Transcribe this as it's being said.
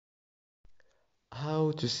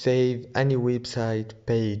How to save any website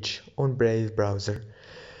page on Brave browser.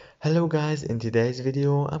 Hello guys, in today's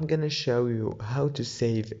video I'm gonna show you how to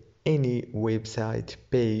save any website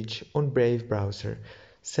page on Brave browser.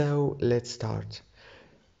 So let's start.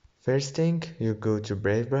 First thing, you go to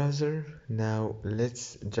Brave browser. Now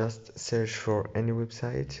let's just search for any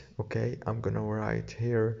website. Okay, I'm gonna write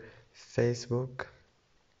here facebook.com,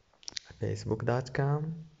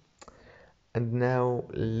 and now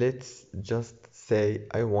let's just say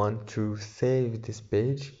I want to save this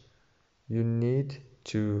page. You need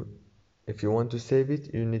to, if you want to save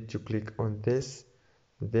it, you need to click on this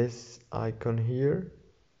icon here,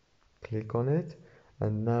 click on it,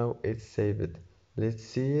 and now it's saved. Let's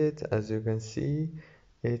see it. As you can see,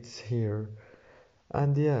 it's here.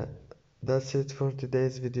 And yeah, that's it for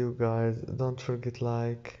today's video guys. Don't forget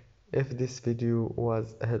like if this video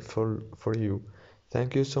was helpful for you.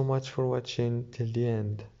 Thank you so much for watching till the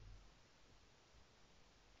end.